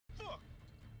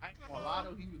I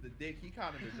know he was a dick. He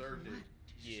kind of deserved it.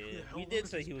 Yeah, we did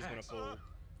say he was gonna fold.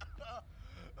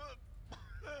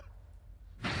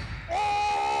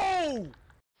 Oh!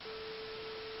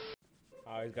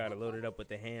 I always gotta load it up with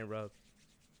the hand rub.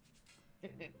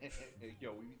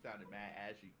 Yo, we be sounding mad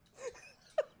ashy.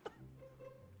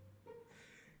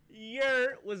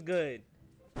 Yer was good.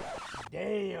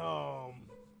 Damn.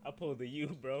 I pulled the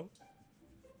U, bro.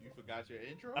 You forgot your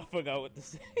intro? I forgot what to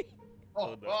say.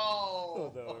 Hold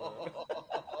on.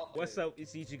 What's up?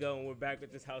 It's Ichigo, and we're back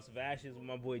with this House of Ashes with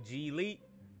my boy G Elite.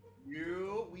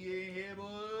 You, we in here,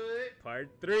 boy. Part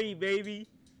 3, baby.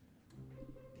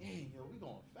 Dang, yo, we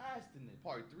going fast in it.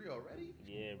 Part 3 already?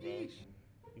 Yeah, bro. Yeesh.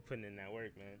 You putting in that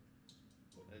work, man.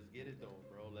 Let's get it, though,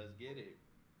 bro. Let's get it.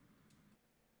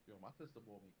 Yo, my sister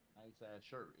bought me a nice ass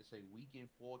shirt. It's a weekend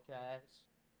forecast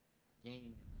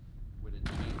game with a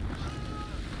name.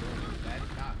 That's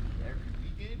not me every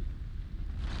weekend.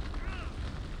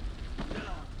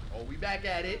 Oh, we back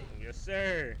at it. Yes,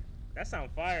 sir. That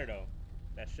sound fire, though.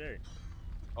 That shirt.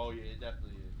 Oh, yeah, it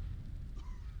definitely is.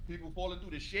 People falling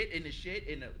through the shit, and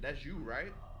that's you,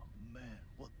 right? Oh, man,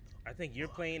 what the I think you're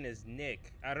playing as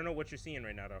Nick. I don't know what you're seeing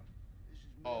right now, though.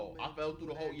 Oh, I fell through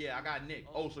the hole. Yeah, I got Nick.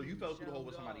 Oh, so you fell through the hole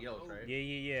with somebody else, right?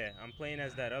 Yeah. I'm playing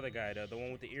as that other guy, though. The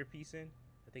one with the earpiece in.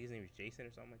 I think his name is Jason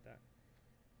or something like that.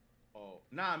 Oh,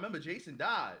 nah, remember Jason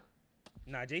died.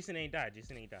 Nah, Jason ain't died.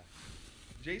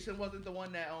 Jason wasn't the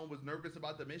one that was nervous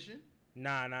about the mission?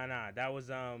 Nah. That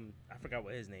was I forgot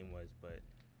what his name was, but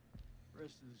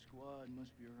rest of the squad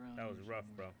must be around. that was rough,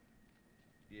 bro.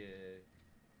 Yeah.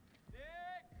 Nick!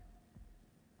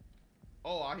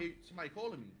 Oh, I hear somebody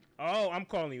calling me. Oh, I'm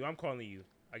calling you.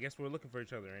 I guess we're looking for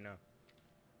each other right now.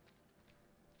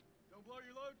 Don't blow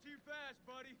your load too fast,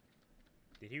 buddy.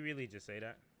 Did he really just say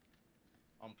that?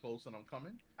 I'm close and I'm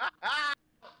coming.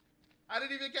 I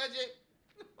didn't even catch it.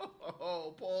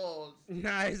 Oh, pause.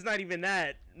 Nah, it's not even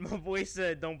that. My boy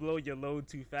said, "Don't blow your load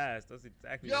too fast." That's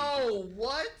exactly. Yo,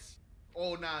 what?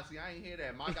 Oh, nah. See, I ain't hear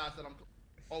that. My guy said I'm.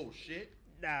 Oh shit.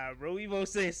 Nah, bro. We both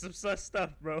saying some such stuff,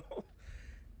 bro.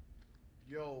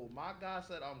 Yo, my guy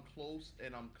said I'm close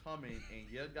and I'm coming, and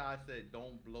your guy said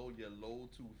don't blow your load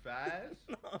too fast.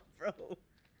 No, bro.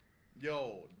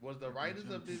 Yo, was the writers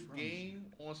of this game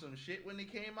on some shit when they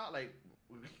came out? Like,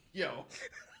 yo.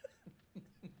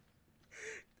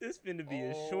 This finna be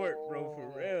a short, bro,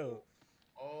 for real.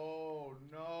 Oh,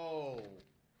 no.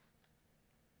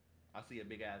 I see a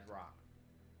big ass rock.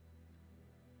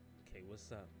 Okay,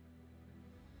 what's up?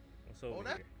 What's over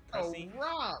that's here? a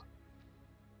rock.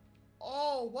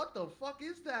 Oh, what the fuck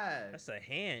is that? That's a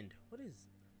hand. What's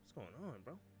going on,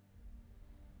 bro?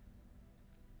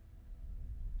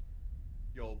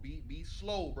 Yo, be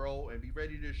slow, bro, and be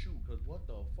ready to shoot. Cause what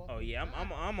the fuck? Oh yeah,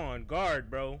 I'm on guard,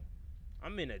 bro.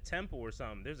 I'm in a temple or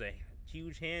something. There's a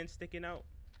huge hand sticking out.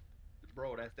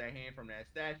 Bro, that's that hand from that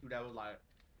statue that was like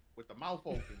with the mouth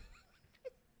open.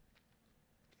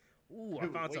 Ooh, I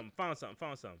found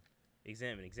something.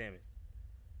 Examine.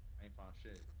 I ain't found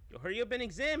shit. Yo, hurry up and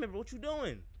examine, bro. What you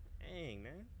doing? Dang,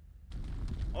 man.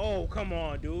 Oh, come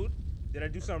on, dude. Did I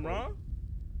do something wrong?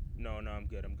 No, I'm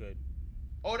good.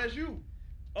 Oh, that's you.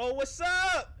 Oh, what's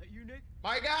up? You, Nick?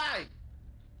 My guy.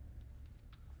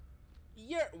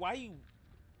 Yeah, why you?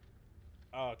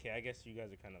 Oh, okay, I guess you guys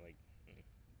are kind of like.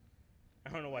 I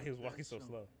don't know why he was walking so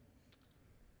slow.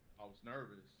 I was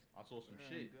nervous. I saw some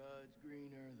shit. God's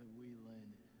green earth and we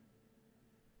landed.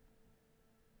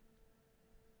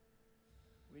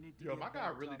 We need to. Yo, my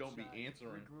guy really don't be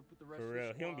answering. For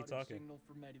real, he don't be talking. Signal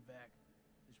for medevac.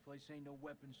 This place ain't no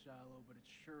weapon silo, but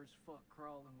it's sure as fuck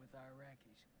crawling with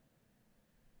Iraqis.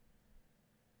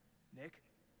 Nick?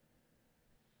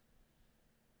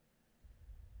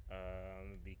 I'm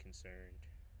gonna be concerned.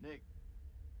 Nick,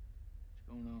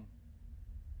 what's going on?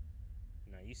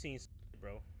 Nah, you seen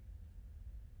bro.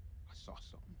 I saw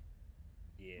something.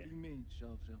 Yeah. What do you mean, saw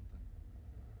something?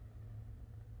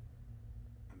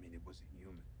 I mean, it wasn't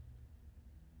human.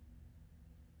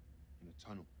 In a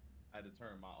tunnel. I had to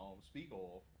turn my speaker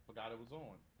off. Forgot it was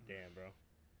on. Damn, bro.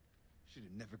 Should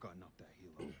have never gotten up that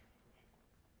helo.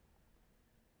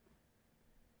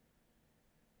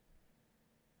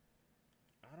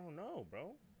 I don't know,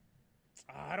 bro.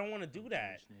 I don't want to do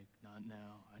that. Nick, not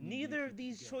now. Neither of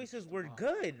these choices were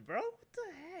good, bro. What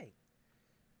the heck?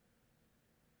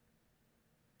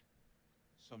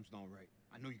 Something's not right.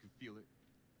 I know you can feel it.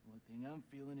 One thing I'm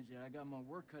feeling is that I got my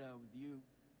work cut out with you.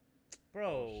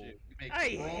 Bro, Oh, I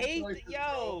hate choices,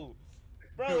 yo.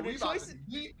 Bro, the we choices.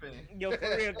 Yo,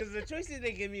 for real, because the choices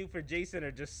they give me for Jason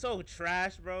are just so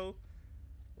trash, bro.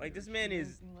 Like, this man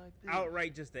is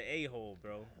outright just an a-hole,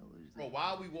 bro. Bro,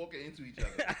 why are we walking into each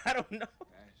other? I don't know.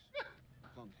 Ash,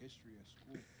 plumbed his history at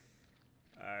school.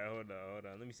 All right, hold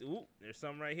on. Let me see. Ooh, there's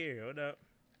something right here. Hold up.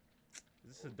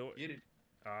 Is this a door? Get it.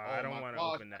 I don't my want to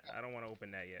gosh. open that. I don't want to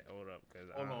open that yet. Hold up, cause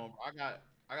Hold on.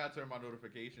 I got to turn my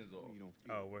notifications off. You don't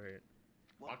feel Oh, we're here.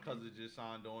 My cousin just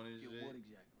signed on his Yeah, shit. what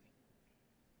exactly?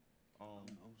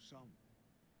 know something.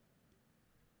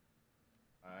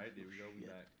 All right, there we go. We Shit.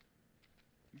 back.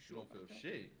 You You sure don't feel about that?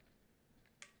 shit.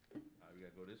 All right, we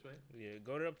gotta go this way. Yeah,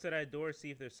 go up to that door, see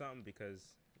if there's something,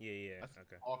 because yeah. That's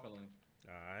Okay. Auckland.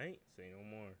 All right. Say no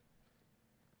more.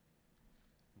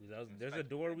 Because there's a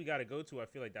door we gotta go to. I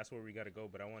feel like that's where we gotta go,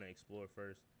 but I want to explore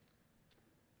first.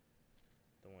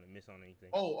 Don't want to miss on anything.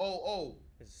 Oh.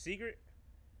 It's a secret.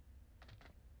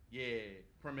 Yeah,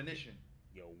 premonition.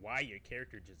 Yo, why your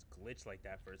character just glitched like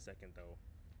that for a second though?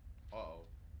 Uh-oh.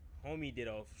 Homie did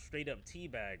a straight up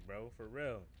teabag, bro. For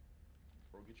real.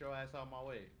 Bro, get your ass out of my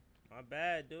way. My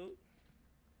bad, dude.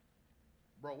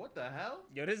 Bro, what the hell?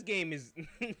 Yo, this game is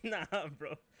nah,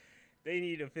 bro. They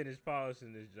need to finish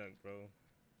polishing this junk, bro.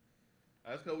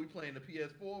 That's because we playing the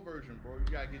PS4 version, bro.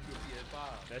 You gotta get you a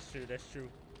PS5. That's true.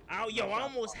 Ow, yo, I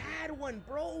almost had one,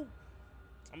 bro.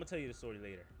 I'm gonna tell you the story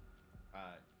later.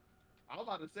 Alright. I was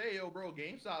about to say, yo, bro,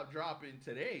 GameStop dropping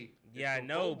today. Yeah, I It's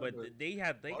know, October, but they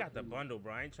got the dude. bundle,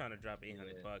 bro. I ain't trying to drop 800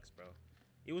 Yeah. bucks, bro.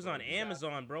 It was Bro, on you got-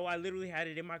 Amazon, bro. I literally had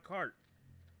it in my cart.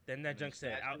 Then that And junk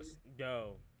said, out, SNATCHED?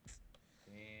 yo.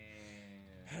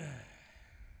 Damn.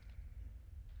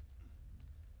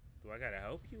 Do I gotta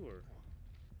help you or?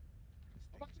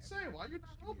 I'm about to say, why you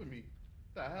not helping me?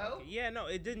 The hell? Okay, yeah, no,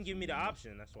 it didn't give me the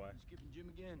option. That's why. Skipping gym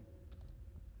again.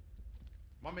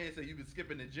 My man said you been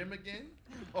skipping the gym again?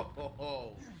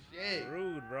 Oh, shit.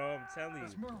 Rude, bro. I'm telling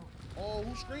That's you. Merle. Oh,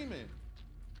 who's screaming?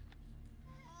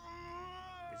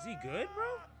 Is he good, bro?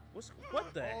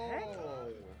 What the heck? Oh.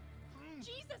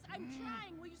 Jesus, I'm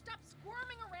trying. Will you stop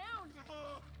squirming around?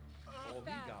 Oh, he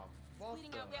Bad. got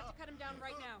Bleeding fucked out. We up. have to cut him down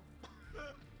right now.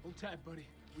 Hold tight, buddy.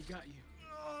 We got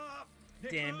you.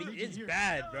 Damn, Nick, it's here.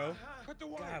 bad, bro. Cut the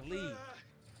wire. Golly.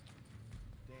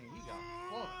 Damn, he got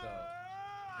fucked up.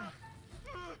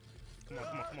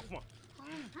 Come on.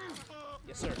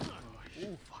 Yes, sir.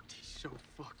 Oh, fucked. He's so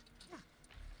fucked.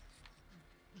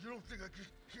 You don't think I can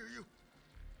hear you?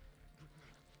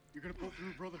 You're gonna pull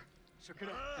through, brother. Suck it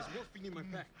up. There's morphine in my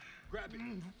pack. Grab it.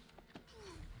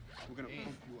 We're gonna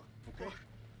pump you up, okay?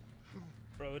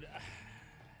 Bro,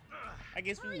 I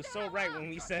guess we was so right when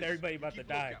we said everybody about to Keep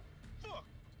die. lookout.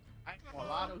 I ain't gonna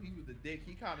lie though, he was the dick.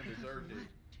 He kind of deserved it.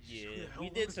 Yeah, we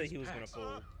did say he was gonna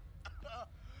fold.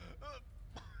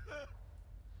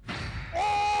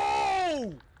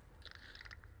 Oh!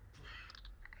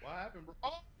 What happened, bro?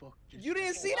 Oh, Fuck this. You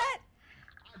didn't see that?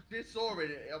 I just saw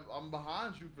it. I'm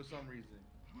behind you for some reason.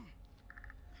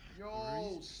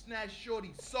 Yo, snatch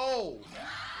shorty soul.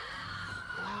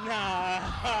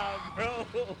 Nah, bro.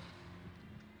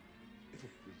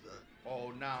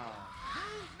 Oh nah.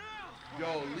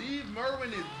 Yo, leave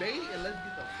Merwin his bait and let's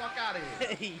get the fuck out of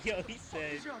here. Hey, yo, he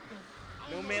said,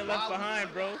 no man left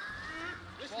behind, bro.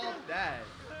 Fuck that.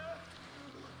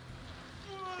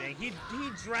 Dang, he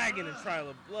dragging a trial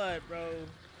of blood, bro.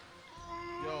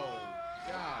 Yo,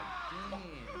 god damn.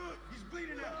 He's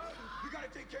bleeding out. We gotta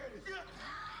take care of this.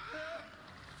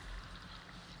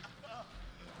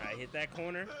 I hit that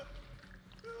corner.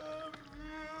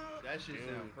 That shit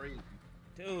sound crazy.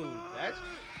 Dude,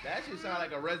 That shit sound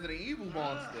like a Resident Evil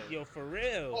monster. yo, for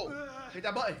real. Oh, hit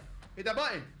that button. Hit that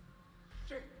button.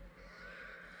 Shit.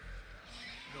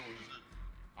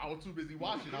 I was too busy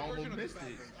watching. I almost missed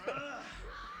it.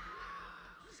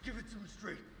 Just give it to him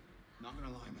straight. Not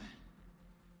gonna lie, man.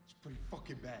 It's pretty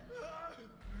fucking bad.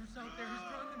 Who's out there? He's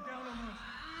driving them down on us.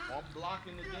 I'm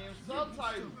blocking the damn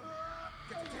subtitle.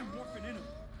 Get the damn morphine in him.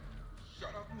 Shut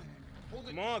up, man. Hold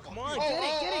it. Come on,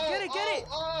 Oh, get it.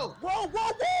 Oh, Whoa!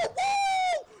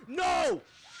 No!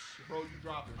 bro, you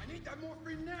dropping. I need that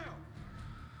morphine now.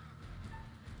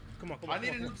 Come on. I need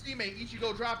a new teammate.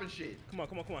 Ichigo dropping shit. Come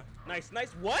on. Nice.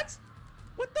 What?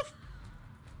 What the?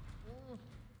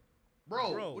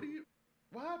 Bro,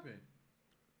 what happened?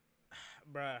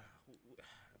 Bruh.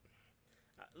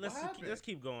 happened? Let's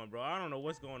keep going, bro. I don't know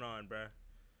what's going on, bruh.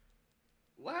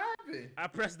 What happened? I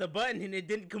pressed the button and it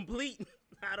didn't complete.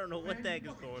 I don't know what the heck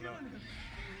is going on.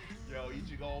 Yo,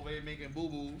 Ichigo over here making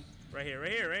boo-boos. Right here.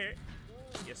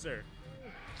 Yes, sir.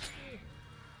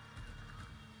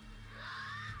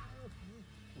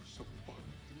 We're so fucked.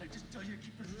 Didn't I just tell you to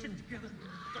keep your shit together?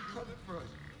 They're coming for us.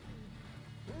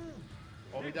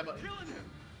 Oh, hit that button. Killing him.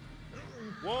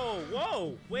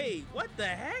 Whoa. Wait, what the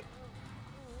heck?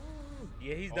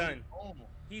 Yeah, he's done. Oh,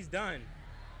 He's done.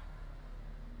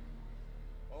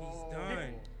 oh. He's done.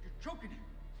 You're choking him.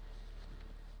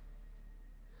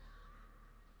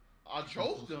 I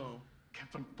choked him.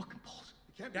 Kept on fucking balls.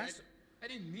 It can't That's- be. I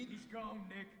didn't mean. He's gone,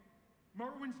 Nick.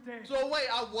 Merwin's dead. So wait,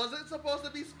 I wasn't supposed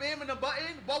to be spamming the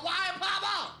button, but why it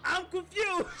pop up? I'm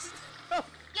confused.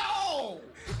 Yo!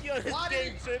 Yo, this Why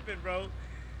game did- tripping, bro.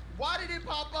 Why did it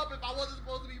pop up if I wasn't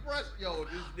supposed to be pressing? Yo,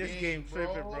 This game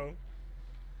tripping, bro.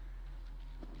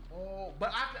 Oh,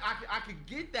 but I could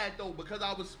get that though because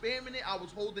I was spamming it. I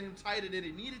was holding him tighter than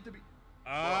it needed to be.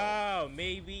 Oh,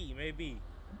 maybe. You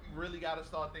really gotta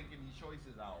start thinking these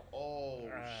choices out. Oh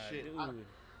shit! Dude. I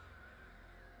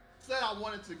said I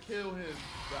wanted to kill him,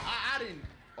 but I didn't.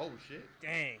 Oh shit!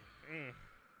 Dang.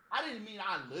 I didn't mean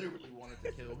I literally wanted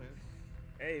to kill him.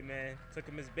 Hey, man. Took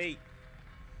him as bait.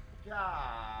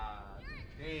 God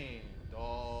damn,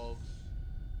 dogs.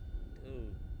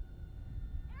 Dude.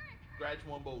 Scratch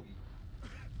one bogey.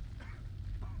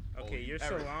 Okay, you're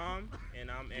Eric. Salam, and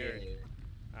I'm Eric.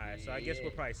 Yeah. Alright, so I guess we're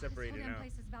probably separated this now. whole damn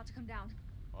place is about to come down.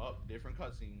 Oh, different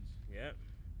cutscenes. Yep.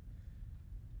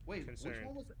 Wait, Concerned. which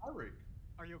one was Eric?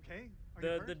 Are you okay? Are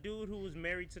you The hurt? dude who was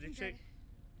married to the I'm chick.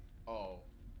 good. Oh,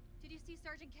 Did you see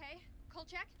Sergeant K?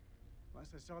 Kolchak?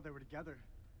 Last I saw, they were together.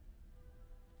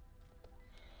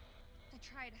 I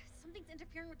tried. Something's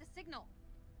interfering with the signal.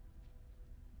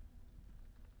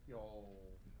 yo.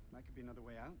 That could be another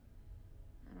way out.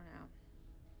 I don't know.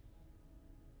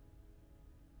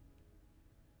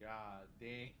 God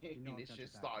damn, know I've this got shit your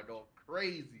back. started off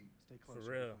crazy. Stay For close.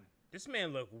 real. This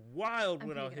man look wild I'm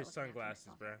without gonna his go look after sunglasses,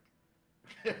 myself.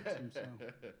 bruh. Seems so.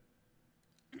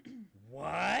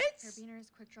 What? Carabiners,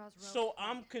 quick draws, rope. So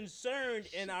I'm concerned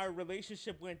and our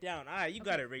relationship went down. All right, you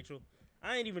got Okay. it, Rachel.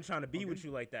 I ain't even trying to be Okay. with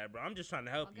you like that, bro. I'm just trying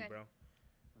to help All you, good. bro.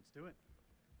 Let's do it.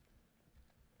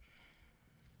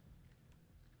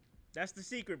 That's the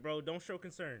secret, bro. Don't show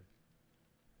concern.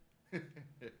 My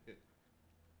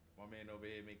man over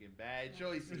here making bad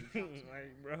choices.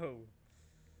 Like, bro.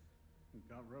 We've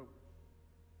got rope.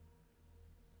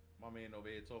 My man over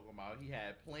here talking about he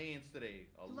had plans today.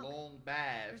 A Look, long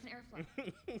bath. There's an airflow.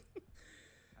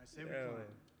 I say we Yeah. climb.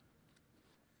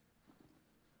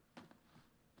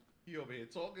 He over here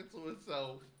talking to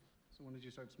himself. So when did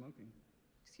you start smoking?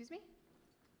 Excuse me?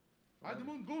 I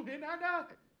don't go here now.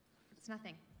 It's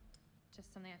nothing.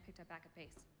 Just something I picked up back at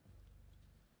base.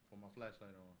 Put my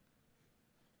flashlight on.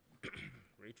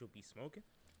 Rachel be smoking?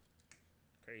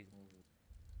 Crazy.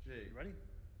 Shit. You ready?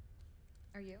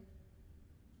 Are you?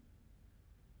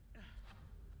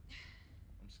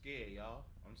 I'm scared, y'all.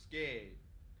 I'm scared.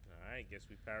 All right, guess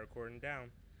we paracording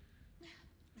down.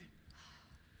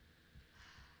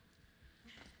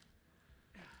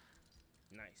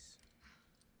 Nice.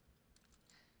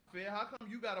 Fair, how come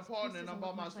you got a partner and I'm by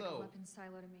Like a myself? weapon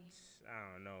silo to me.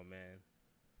 I don't know, man.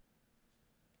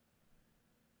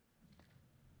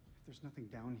 If there's nothing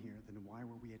down here, then why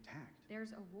were we attacked?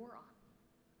 There's a war on.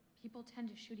 People tend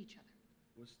to shoot each other.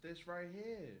 What's this right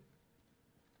here?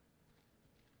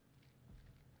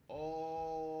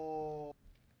 Oh.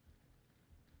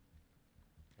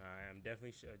 I'm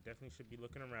definitely should be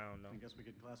looking around I though. guess we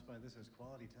could classify this as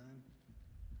quality time.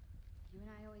 You and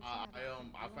I always I say about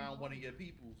I people found one of involved. your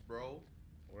peoples, bro.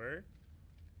 Word?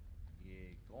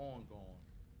 Yeah, gone.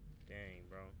 Dang,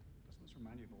 bro. Doesn't this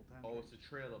remind you of old times? Oh, it's a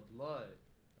trail of blood.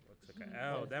 Looks like a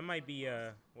L. That might be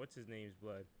what's his name's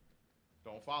blood.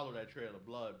 Don't follow that trail of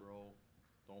blood, bro.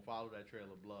 Don't follow that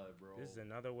trail of blood, bro. This is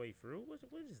another way through. What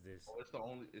is this? Oh,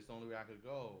 it's the only way I could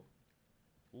go.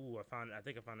 Ooh, I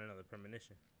think I found another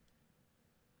premonition.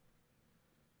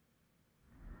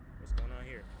 What's going on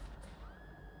here?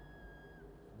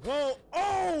 Whoa!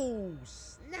 Oh,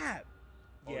 snap!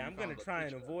 Oh, Yeah, you I'm gonna found a try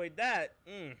and picture. avoid that.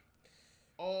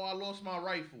 Oh, I lost my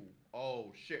rifle.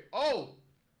 Oh shit. Oh,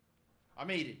 I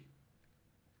made it.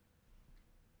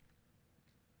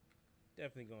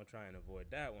 Definitely gonna try and avoid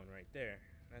that one right there.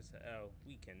 That's the L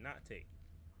we cannot take.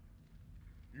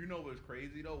 You know what's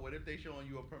crazy though? What if they showing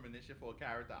you a premonition for a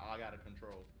character I gotta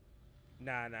control?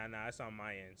 Nah. It's on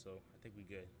my end, so I think we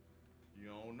good. You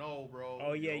don't know, bro.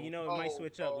 Oh yeah, don't you know it might know,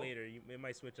 switch bro. up later. It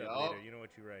might switch up Yup. later. You know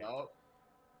what you're right. Yup.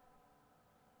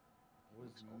 It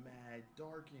was mad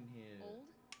dark in here. Old?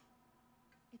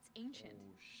 It's ancient.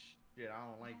 Oh shit, I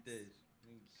don't like That's this.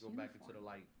 Let me go back into the uniform.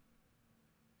 light.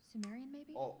 Sumerian,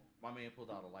 maybe? Oh, my man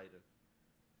pulled out a lighter.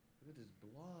 Look at this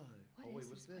blood. What Oh wait, is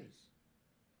what's this this? place?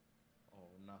 Oh,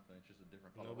 nothing. It's just a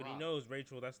different color. Nobody rock. knows,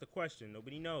 Rachel. That's the question.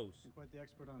 Nobody knows. You're quite the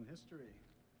expert on history.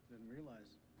 Didn't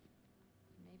realize.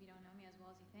 Maybe you don't know me as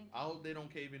well as you think. I hope they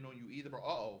don't cave in on you either, bro.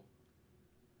 Uh-oh.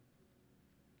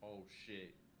 Oh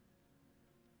shit.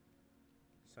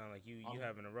 Sound like you Oh.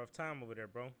 having a rough time over there,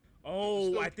 bro. Oh,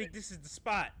 Still I think this is the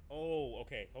spot. Oh,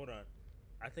 okay. Hold on.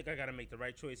 I think I gotta make the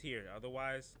right choice here.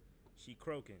 Otherwise, she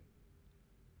croaking.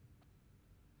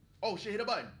 Oh shit! Hit a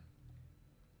button.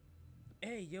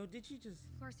 Hey, yo, did you just?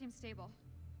 Floor seems stable.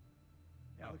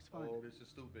 Yeah, looks fine. Oh, this is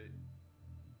stupid.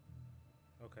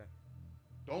 Okay.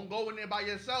 Don't go in there by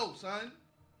yourself, son.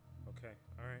 Okay.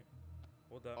 All right.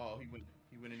 Hold up. Oh, he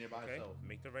went in there by Okay. himself.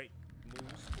 Make the right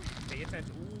moves. Pay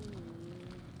attention. Ooh.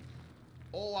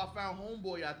 Oh, I found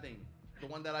homeboy. I think the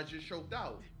one that I just choked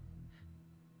out.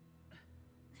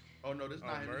 Oh no, this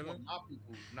not him. This one Merlin? of my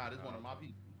people. Nah, this one of my okay.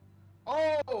 people.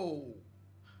 Oh!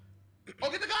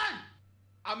 Oh, get the gun!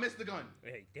 I missed the gun.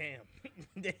 Hey, damn.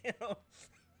 Damn.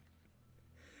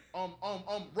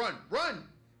 Run!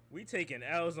 We taking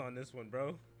L's on this one,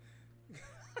 bro.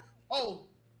 Oh,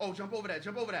 jump over that.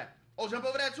 Oh, jump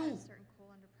over that too. Certain cool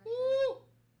under pressure. Woo!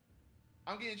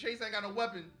 I'm getting chased. I ain't got no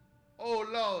weapon. Oh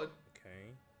Lord.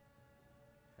 Okay.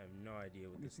 I have no idea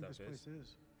what What do you this think stuff this is. place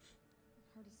is?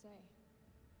 Hard to say.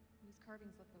 These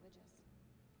carvings look religious.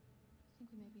 I think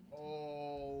we may be in a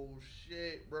temple. Oh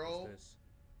shit, bro. What's this?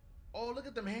 Oh, look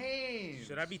at them hands.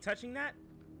 Should I be touching that?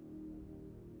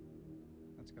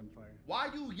 That's gunfire. Why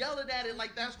you yelling at it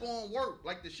like that's gonna work?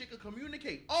 Like the shit could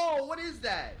communicate. Oh, what is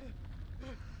that?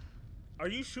 Are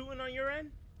you shooting on your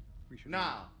end? We should.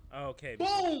 Nah. Oh, okay.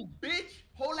 Boom, bitch.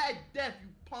 Hold that death, you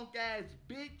punk ass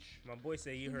bitch. My boy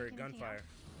said you Can you heard make anything gunfire.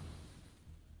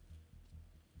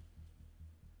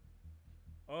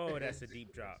 out? Oh, that's a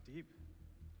deep drop. It's deep.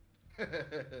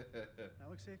 That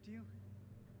looks safe to you?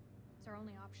 It's our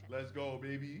only option. Let's go,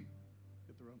 baby.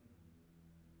 Get the rope.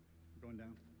 We're going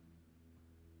down.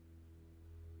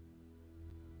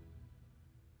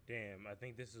 Damn, I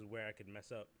think this is where I could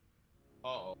mess up.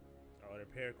 Uh-oh. Oh, the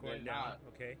paracord They're down. not.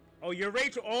 Okay. Oh, you're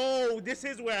Rachel. Oh, this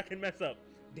is where I can mess up.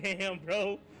 Damn,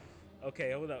 bro.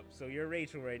 Okay, hold up. So you're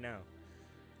Rachel right now.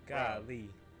 Golly.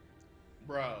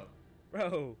 Bruh.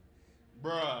 Bro.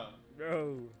 Bruh.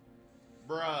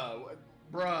 Bro.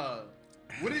 Bruh.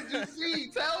 What did you see?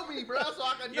 Tell me, bruh, so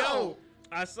I can Yo, know.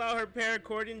 I saw her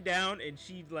paracording down and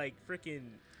she like freaking,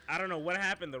 I don't know what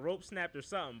happened. The rope snapped or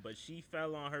something, but she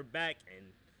fell on her back and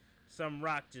some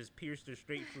rock just pierced her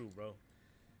straight through, bro.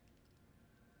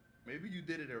 Maybe you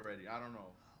did it already. I don't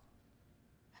know.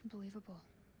 Unbelievable.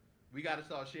 We gotta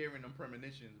start sharing them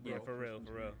premonitions, bro. Yeah, for real,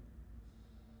 for real.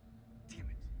 Damn it.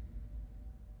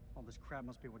 All this crap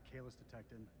must be what Kayla's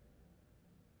detected.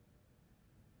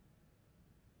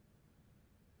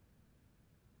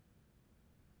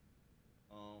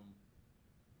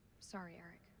 Sorry,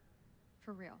 Eric.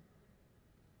 For real.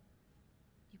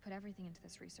 You put everything into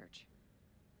this research.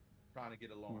 Trying to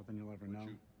get along. More than you'll ever with know. you.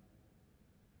 You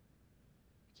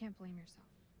can't blame yourself.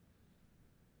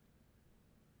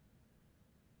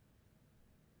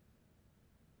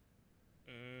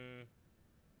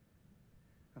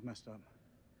 I've messed up.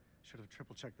 Should have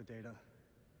triple checked the data.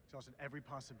 Exhausted every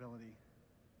possibility.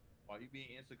 Why you being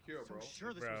insecure, bro? So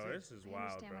sure this Bro, was it. this is I wild,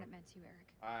 understand bro. what it meant to you, Eric.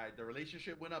 Alright, the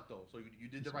relationship went up though, so you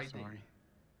did the I'm so right sorry. thing.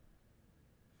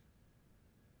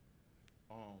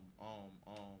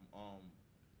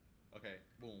 Okay,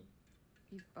 boom.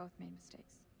 You've both made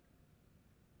mistakes.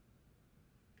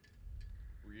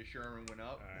 Reassuring went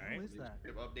up. Alright. What is that?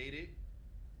 Relationship updated.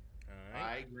 Alright.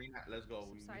 Alright, green. Let's go.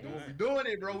 We Subsided. doing, Alright. we doing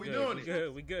it, bro. We good, doing we it.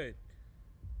 good, we good.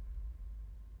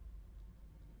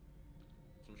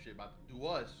 Some shit about to do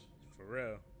us. For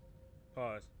real.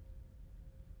 Pause.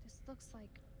 This looks like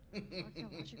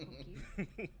archaeological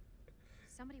gear.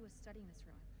 Somebody was studying this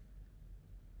ruin.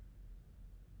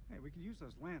 Hey, we could use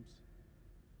those lamps.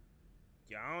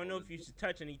 Yeah, I don't know if you should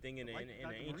touch anything in, Like in that an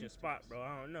the ancient Marines spot, took us. bro.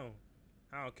 I don't know.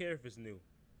 I don't care if it's new.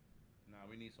 Nah,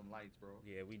 we need some lights, bro.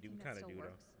 Yeah, we do. Think We that kind of still do,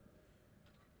 works?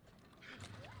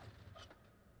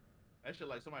 That shit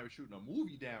like somebody was shooting a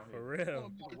movie down though. For here.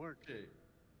 real. Oh, It worked. shit.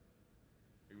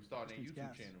 Hey, we starting a Needs YouTube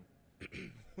gas. channel.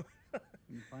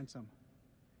 We can find some.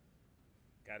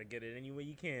 Gotta get it any way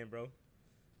you can, bro.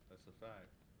 That's a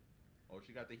fact. Oh,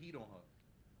 she got the heat on her.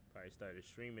 Probably started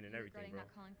streaming and You everything, regretting bro.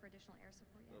 not calling for additional air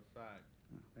support yet? That's a fact.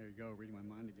 Oh, there you go, reading my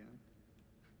mind again.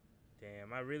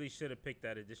 Damn, I really should have picked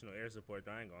that additional air support,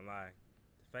 though. I ain't gonna lie.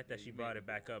 The fact that Yeah, she you brought made it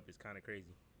back up is kind of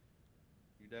crazy.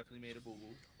 You definitely made a boo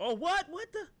boo. Oh, what? What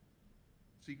the?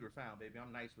 Secret found, baby.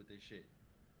 I'm nice with this shit.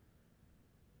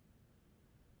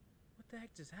 What the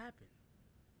heck just happened?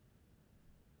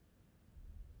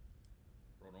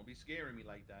 Bro, don't be scaring me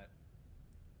like that.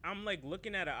 I'm like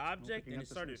looking at an object picking and up it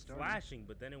the started same story. flashing,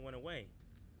 but then it went away.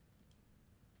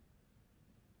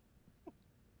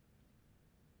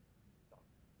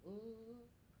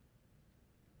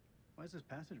 Why has this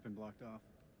passage been blocked off?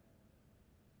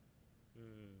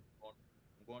 Hmm.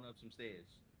 I'm going up some stairs.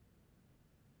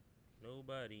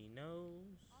 Nobody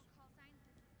knows. All call signs,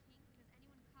 this is King. Does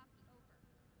anyone copy over?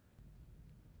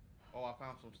 Oh, I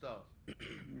found some stuff. I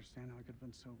don't understand how I could have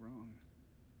been so wrong.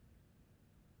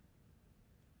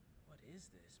 What is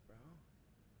this, bro?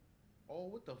 Oh,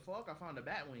 what the fuck? I found a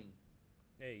bat wing.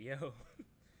 Hey, yo.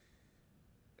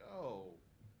 Yo.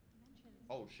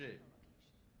 Oh shit.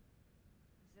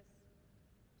 Is this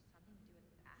something to do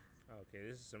with that? Okay,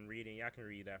 this is some reading. Y'all can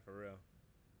read that for real.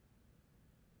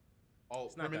 Oh,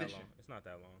 It's not that premonition. long. It's not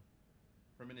that long.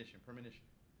 Premonition. Premonition.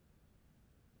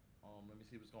 Let me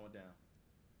see what's going down.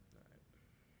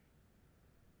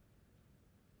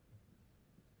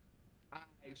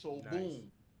 Alright, so Nice.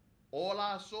 boom. All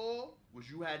I saw was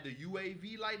you had the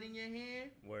UAV light in your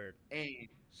hand Word. and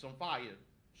some fire.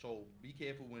 So be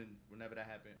careful whenever that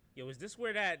happens. Yo, is this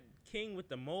where that king with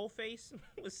the mole face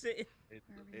was sitting?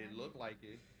 It looked like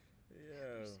it.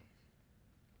 Yo.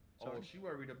 Oh, Sorry. she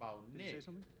worried about Did you say Nick.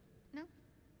 something? No,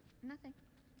 nothing.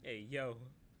 Hey, yo.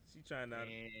 She trying not. And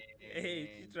Hey,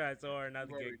 she trying so hard not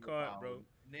to worried get caught, about bro.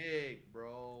 Nick,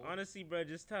 bro. Honestly, bro,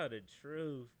 just tell the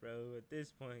truth, bro. At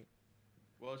this point,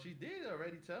 Well, she did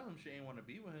already tell him she ain't want to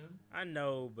be with him. I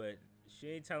know, but she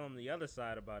ain't tell him the other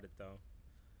side about it though.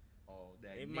 Oh,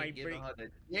 that It Nick might giving break- her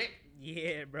the dick.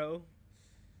 Yeah, bro.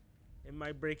 It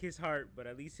might break his heart, but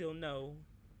at least he'll know.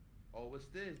 Oh, what's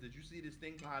this? Did you see this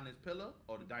thing behind this pillar?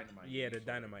 Oh, the dynamite. Yeah, You the saw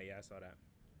that. dynamite. Yeah, I saw that.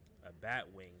 A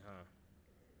bat wing, huh?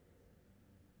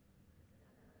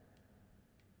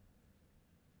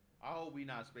 I hope we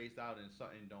not spaced out and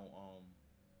something don't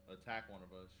attack one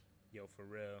of us. Yo, for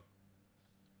real.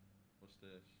 What's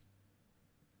this?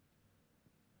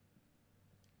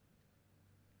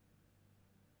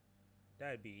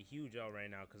 That'd be a huge L right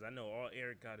now, because I know all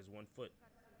Eric got is 1 foot.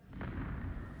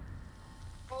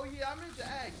 Oh yeah, I meant to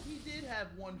ask. He did have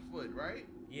 1 foot, right?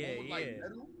 Yeah, One was like yeah.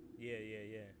 metal? Yeah.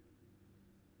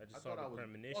 I just I saw thought I the was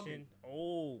premonition.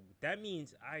 Oh, that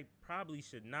means I probably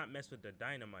should not mess with the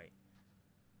dynamite.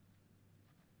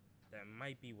 That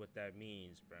might be what that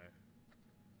means, bruh.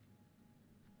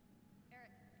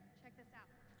 Eric, check this out.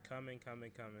 Coming.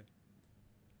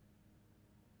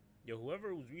 Yo,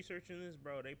 whoever was researching this,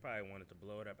 bro, they probably wanted to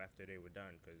blow it up after they were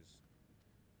done, because...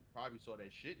 Probably saw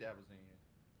that shit that was in here.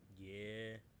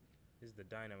 Yeah. This is the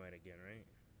dynamite again, right?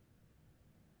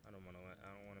 I don't want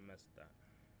to mess with that.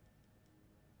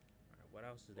 Alright, what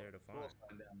else is there to find? Throw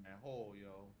something down that hole,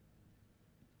 yo.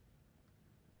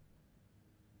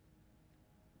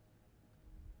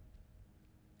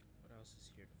 What else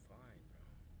is here to find,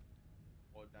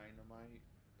 bro? Or dynamite.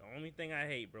 The only thing I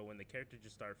hate, bro, when the character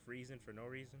just start freezing for no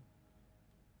reason.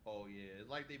 Oh yeah, it's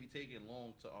like they be taking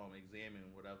long to examine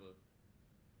whatever.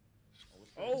 Oh,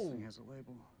 what's this? Oh! This thing has a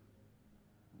label.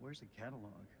 Where's the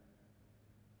catalog?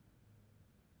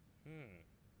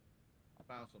 I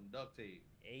found some duct tape.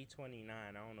 A29.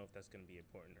 I don't know if that's gonna be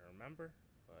important to remember,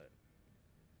 but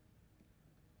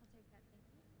I'll take that, thank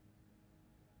you.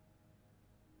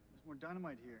 There's more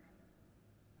dynamite here.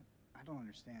 I don't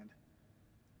understand.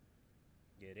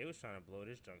 yeah, they was trying to blow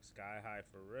this junk sky high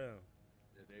for real.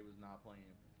 Yeah, they was not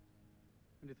playing.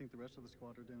 What do you think the rest of the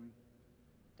squad are doing?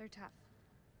 They're tough.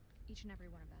 Each and every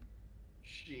one of them.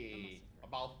 Shit.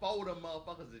 About 4 of them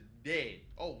motherfuckers are dead.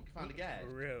 Oh, we found the gas. For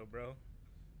real, bro.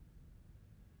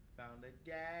 Found the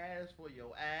gas for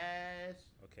your ass.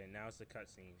 Okay, now it's the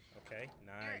cutscene. Okay,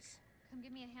 Eric, nice. come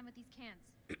give me a hand with these cans.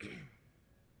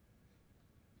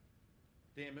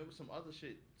 Damn, it was some other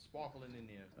shit sparkling in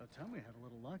there. Tell me I had a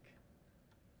little luck.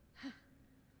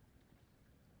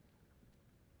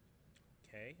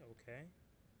 Okay.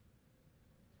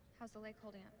 How's the lake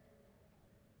holding up?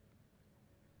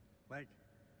 Leg.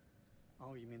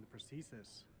 Oh, you mean the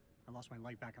prosthesis? I lost my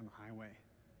leg back on the highway.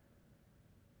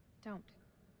 Don't.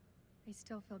 I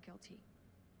still feel guilty.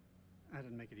 I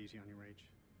didn't make it easy on you, Rach.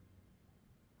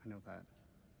 I know that.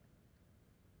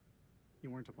 You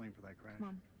weren't to blame for that crash. Come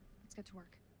on, let's get to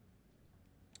work.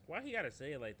 Why he gotta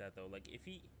say it like that though? Like if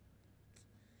you're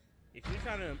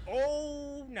trying to,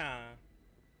 oh nah,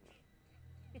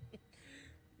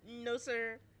 no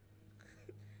sir,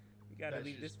 you gotta That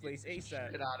leave shit this place scared the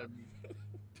ASAP. Shit out of me.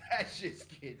 That shit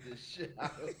scared the shit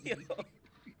out of me. Yo,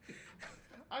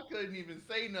 I couldn't even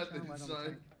say nothing, Sound like I'm son.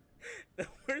 tank. the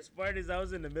worst part is I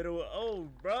was in the middle of, oh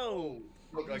bro,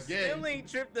 Look you again. still ain't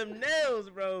tripped them nails,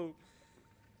 bro.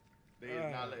 They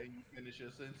is not letting you finish your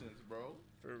sentence, bro.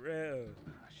 For real.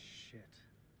 Ah, shit.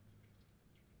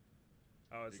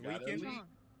 Oh, it's You gotta leaking. leak. Wrong.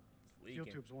 It's Fuel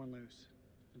leaking. tube's worn loose.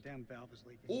 The damn valve is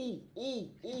leaking.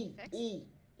 Fixed?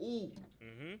 Ooh.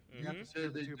 You have to Mhm. secure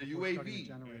the The tube before starting the UAV.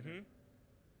 generator. Mhm. There's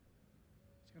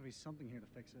gotta be something here to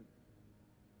fix it.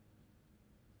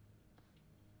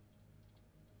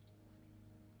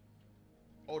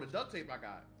 Oh, the duct tape I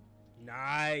got.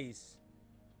 Nice.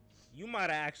 You might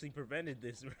have actually prevented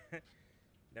this, man.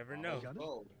 Never know. got it?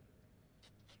 Oh,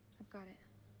 I've got it.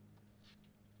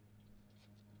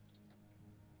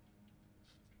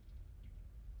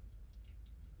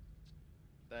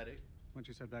 static. What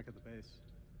you said back at the base.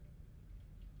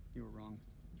 You were wrong.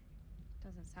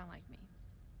 Doesn't sound like me.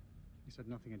 You said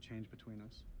nothing had changed between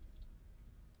us.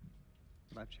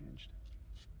 But I've changed.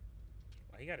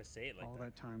 Why you gotta say it like All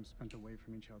that time spent away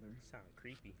from each other. Sound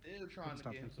creepy. Still trying to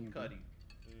stop get him some thinking of cutty.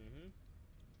 Mm-hmm.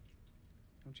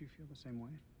 Don't you feel the same way?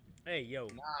 Hey, yo.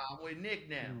 Nah, I'm with Nick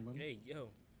now. Even a little? Hey, yo.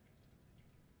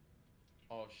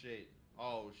 Oh shit.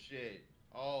 Oh shit.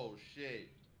 Oh shit.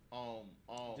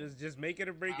 Just make it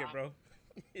or break it, bro.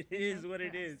 It is what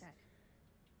it is.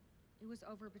 It was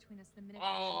over between us the minute.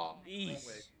 Oh, we wrong Eesh.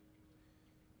 way.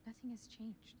 Nothing has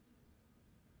changed.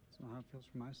 It's not how it feels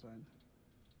from my side.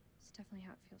 It's definitely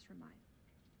how it feels from mine.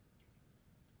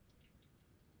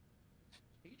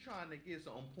 He trying to get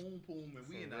some poom poom, and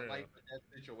we For in a real. life or death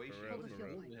situation. For real, What's for real.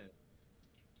 wrong with him?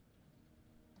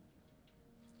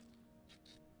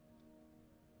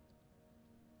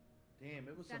 Damn,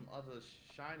 it was some other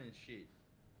shining shit.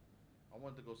 I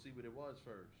wanted to go see what it was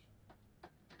first.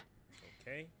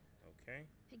 Okay. Okay.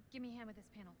 Hey, give me a hand with this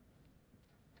panel.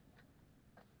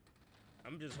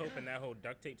 I'm just hoping that whole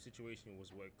duct tape situation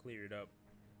was what cleared up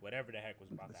whatever the heck was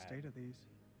Look about at to the state happen. of these.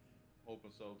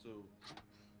 Hoping so too.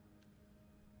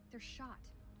 They're shot.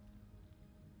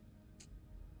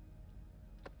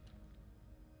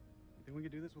 You think we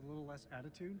could do this with a little less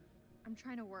attitude? I'm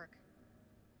trying to work.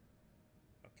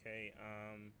 Okay,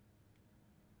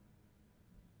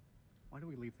 Why do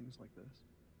we leave things like this?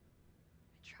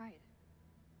 I tried.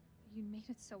 You made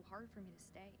it so hard for me to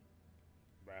stay.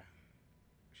 bruh.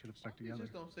 We should have stuck You together.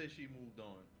 just don't say she moved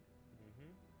on.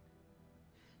 Mm-hmm.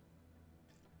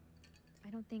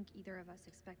 I don't think either of us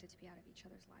expected to be out of each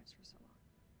other's lives for so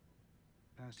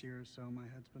long. Past year or so, my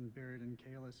head's been buried in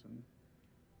Kalis, and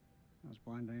I was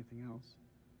blind to anything else.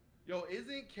 Yo,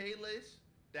 isn't Kalis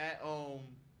that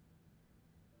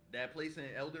place in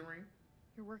Elden Ring?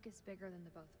 Your work is bigger than the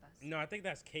both of us. No, I think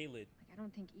that's Kaled. Like, I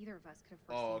don't think either of us could have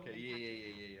foreseen Oh, the okay. impact it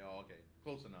would have. Yeah. Oh, okay.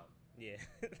 Close enough. Yeah.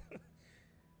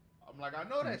 I'm like, I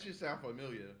know that shit sound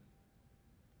familiar.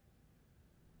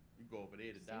 You go over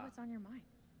there to Say die. what's on your mind.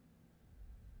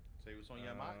 Say what's on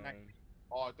your mind.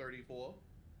 Um, R34.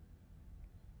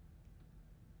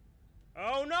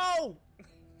 Oh no!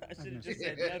 I should have missed just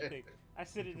it. said nothing. I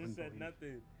should have You just said wouldn't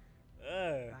nothing.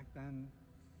 Back then,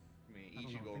 I mean, I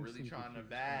don't know, Ichigo things really seem trying to confused.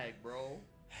 bag, bro.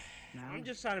 now I'm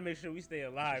just trying to make sure we stay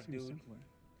it alive, seems dude. simpler.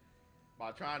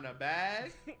 By trying to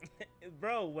bag,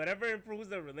 Bro, whatever improves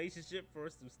the relationship for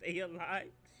us to stay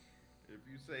alive. if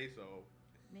you say so.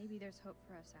 Maybe there's hope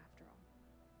for us after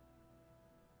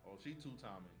all. Oh, she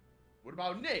two-timing. What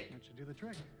about Nick? That should do the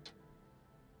trick.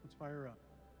 Let's fire her up.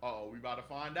 Uh-oh, we about to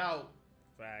find out.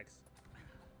 Facts.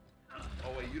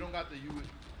 Oh, wait, you don't got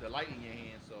the light in your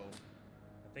hand, so...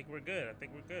 I think we're good. I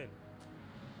think we're good.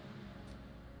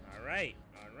 All right.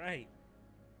 All right.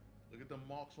 Look at the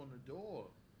marks on the door.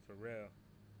 For real.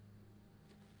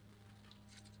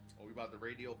 Oh, we about to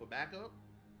radio for backup?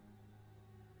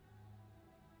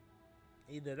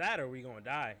 Either that or we gonna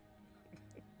die.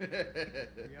 We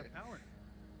have power.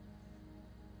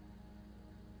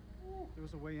 There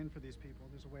was a way in for these people.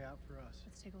 There's a way out for us.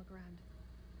 Let's take a look around.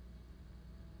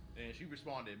 And she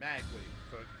responded mad quick.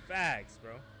 For facts,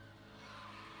 bro.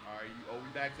 All right, we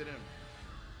back to them.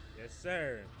 Yes,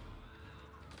 sir.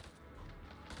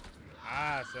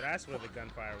 Ah, so that's where the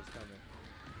gunfire was coming.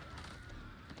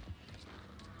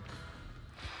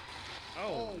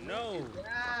 Oh, no. Look at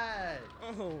that.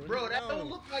 Oh, Bro, that no. don't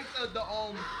look like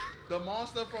the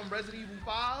monster from Resident Evil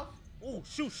 5. Oh,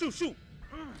 shoot, shoot, shoot.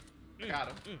 Got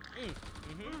him.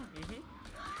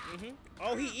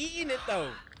 Oh, he eating it,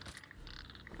 though.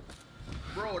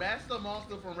 Bro, that's the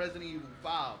monster from Resident Evil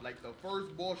 5. Like the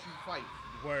first boss you fight.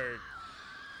 Word.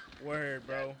 Word,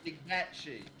 bro. That big bat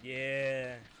shit.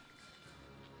 Yeah.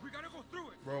 We gotta go through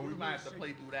it. Bro, we might have to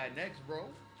play through that next, bro.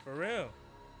 For real.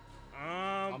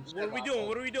 What scared are we about doing? both.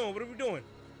 What are we doing? What are we doing?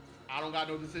 I don't got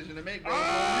no decision to make, bro.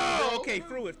 Oh, Bro. okay.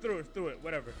 Through it.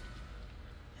 Whatever.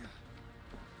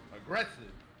 Aggressive.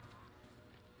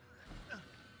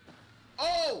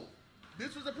 Oh!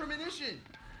 This was a premonition.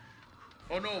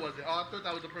 Oh, no, it wasn't. Oh, I thought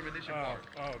that was a premonition Oh, part.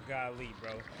 oh, golly,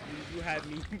 bro. You had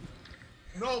me.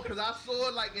 No, because I saw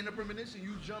it like in the premonition.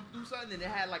 You jumped through something and it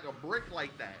had like a brick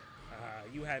like that.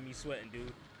 You had me sweating,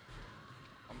 dude.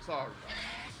 I'm sorry.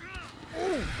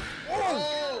 Ooh!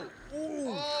 Oh!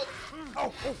 Ooh! Oh!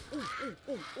 Oh!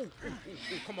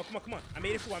 Come on. I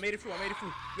made it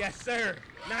through. Yes, sir.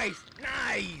 Nice.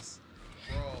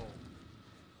 Bro.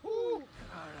 Whew.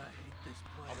 God, I hate this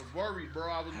I place. was worried,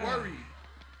 bro. I was worried.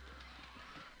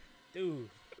 Dude.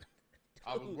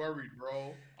 I was worried,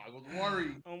 bro. I was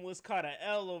worried. Almost caught a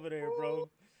L over there, bro.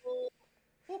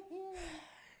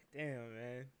 Damn,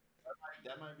 man.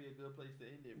 That might be a good place to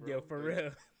end it, bro. Yo, for real.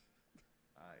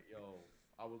 Alright, yo.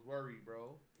 I was worried,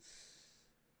 bro.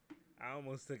 I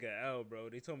almost took a L, bro.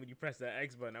 They told me you press that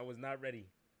X button. I was not ready.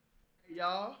 Hey,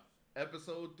 y'all.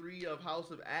 Episode 3 of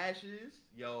House of Ashes.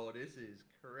 Yo, this is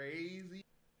crazy.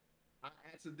 I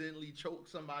accidentally choked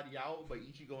somebody out, but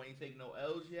Ichigo ain't take no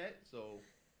L's yet, so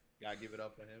gotta give it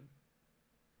up for him.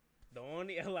 The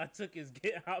only L I took is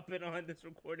hopping on this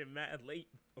recording mad late,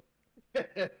 bro. We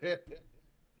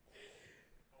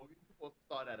supposed to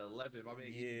start at 11. My man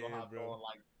Ichigo hopped on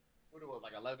like, what it was,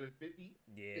 like 11:50?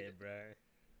 Yeah, bro.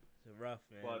 It's rough,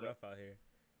 man. But, rough out here.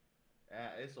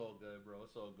 It's all good, bro.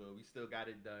 It's all good. We still got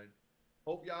it done.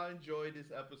 Hope y'all enjoyed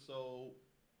this episode.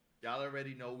 Y'all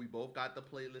already know we both got the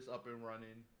playlist up and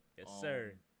running. Yes,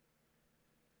 sir.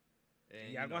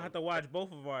 And y'all gonna have to watch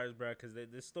both of ours, bro, because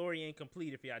the story ain't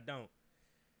complete if y'all don't.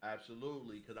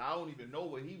 Absolutely, because I don't even know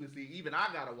what he was seeing. Even I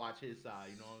gotta watch his side,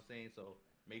 you know what I'm saying? So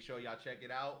make sure y'all check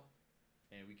it out,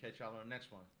 and we catch y'all on the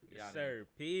next one. Yes, sir.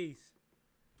 Peace.